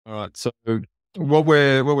All right. So what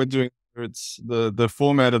we're doing, it's the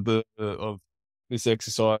format of this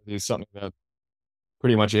exercise is something that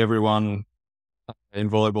pretty much everyone in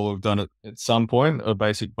volleyball have done it at some point, a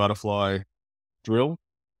basic butterfly drill.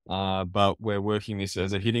 But we're working this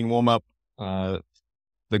as a hitting warm up.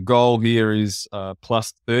 The goal here is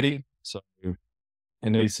plus 30. So it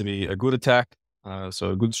needs to be a good attack. So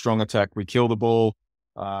a good strong attack. We kill the ball.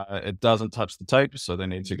 It doesn't touch the tape, so they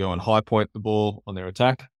need to go and high point the ball on their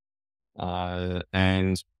attack.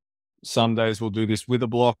 And some days we'll do this with a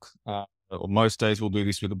block, or most days we'll do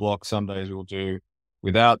this with a block. Some days we'll do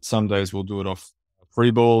without. Some days we'll do it off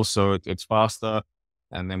free ball, so it's faster,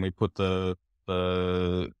 and then we put the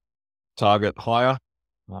target higher.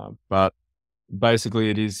 But basically,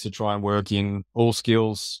 it is to try and work in all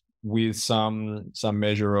skills with some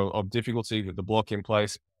measure of difficulty with the block in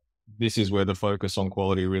place. This is where the focus on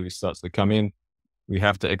quality really starts to come in. We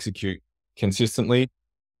have to execute consistently,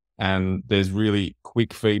 and there's really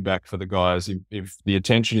quick feedback for the guys. If the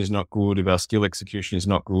attention is not good, if our skill execution is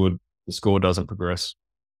not good, the score doesn't progress.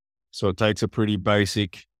 So it takes a pretty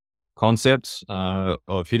basic concept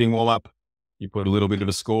of hitting warm up. You put a little bit of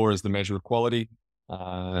a score as the measure of quality,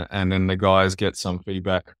 and then the guys get some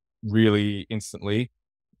feedback really instantly,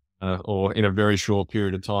 or in a very short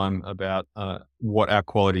period of time about what our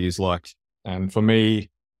quality is like. And for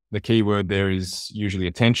me, the key word there is usually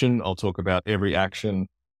attention. I'll talk about every action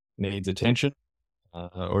needs attention,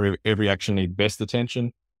 or every action needs best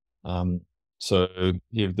attention. So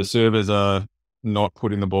if the servers are not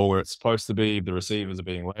putting the ball where it's supposed to be, if the receivers are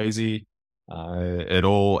being lazy, it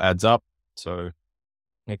all adds up. So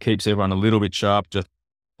it keeps everyone a little bit sharp, just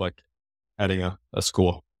like adding a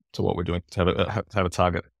score to what we're doing to have a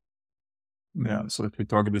target. Yeah. So if we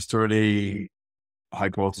target this 30 high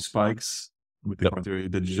quality spikes with the criteria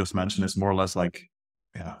that you just mentioned, it's more or less like,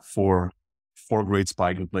 four great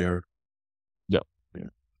spike player. Yep. Yeah.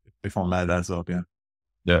 If on that adds up. Yeah.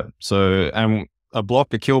 Yeah. So, and a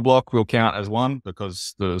kill block will count as one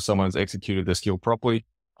because someone's executed their skill properly.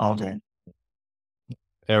 Okay.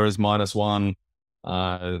 Errors -1.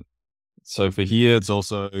 So for here, it's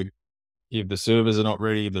also if the servers are not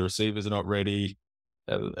ready, if the receivers are not ready,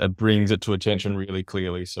 it brings it to attention really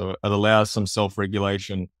clearly. So it allows some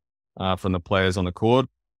self-regulation from the players on the court.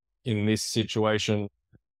 In this situation,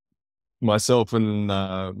 myself and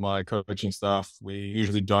my coaching staff, we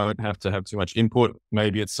usually don't have to have too much input.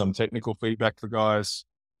 Maybe it's some technical feedback for guys.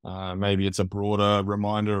 Maybe it's a broader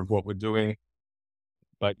reminder of what we're doing.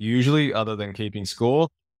 But usually, other than keeping score,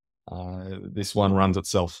 this one runs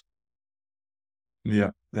itself.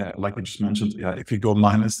 Yeah. Yeah. Like we just mentioned. Yeah. If you go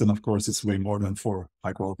minus, then of course it's way more than 4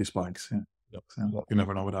 high quality spikes. Yeah. Yep. So you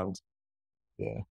never know what happens. Yeah.